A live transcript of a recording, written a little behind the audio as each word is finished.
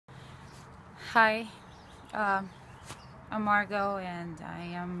Hi, um, I'm Margot and I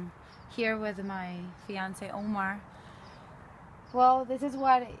am here with my fiance Omar. Well, this is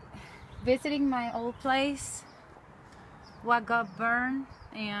what visiting my old place, what got burned,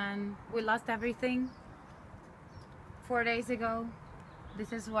 and we lost everything 4 days ago.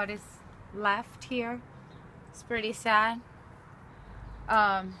 This is what is left here. It's pretty sad.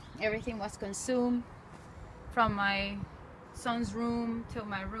 Everything was consumed from my son's room to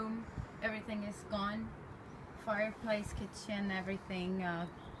my room. Everything is gone. Fireplace, kitchen, everything.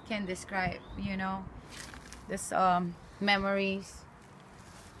 Can describe, this memories.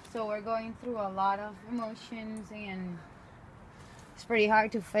 So we're going through a lot of emotions, and it's pretty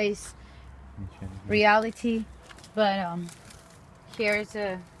hard to face reality. But here's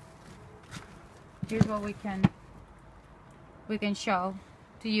what we can show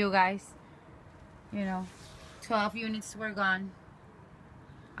to you guys. 12 units were gone.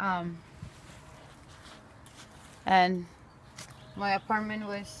 And my apartment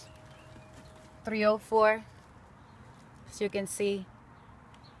was 304, as you can see.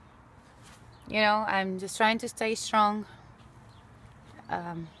 I'm just trying to stay strong,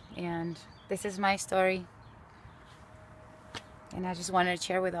 and this is my story, and I just wanted to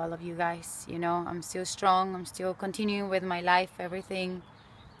share with all of you guys. I'm still strong. I'm still continuing with my life. Everything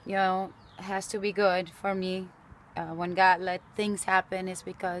has to be good for me. When God let things happen, it's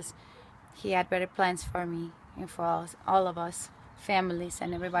because He had better plans for me and for all of us, families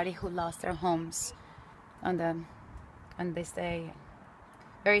and everybody who lost their homes on this day.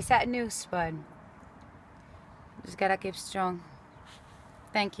 Very sad news, but just gotta keep strong.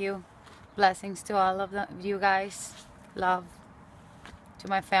 Thank you. Blessings to all of you guys. Love to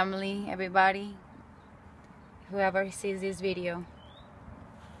my family, everybody, whoever sees this video.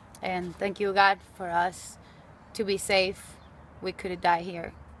 And thank you, God, for us to be safe. We could have died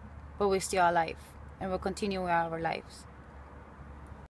here, but we're still alive, and we'll continue our lives.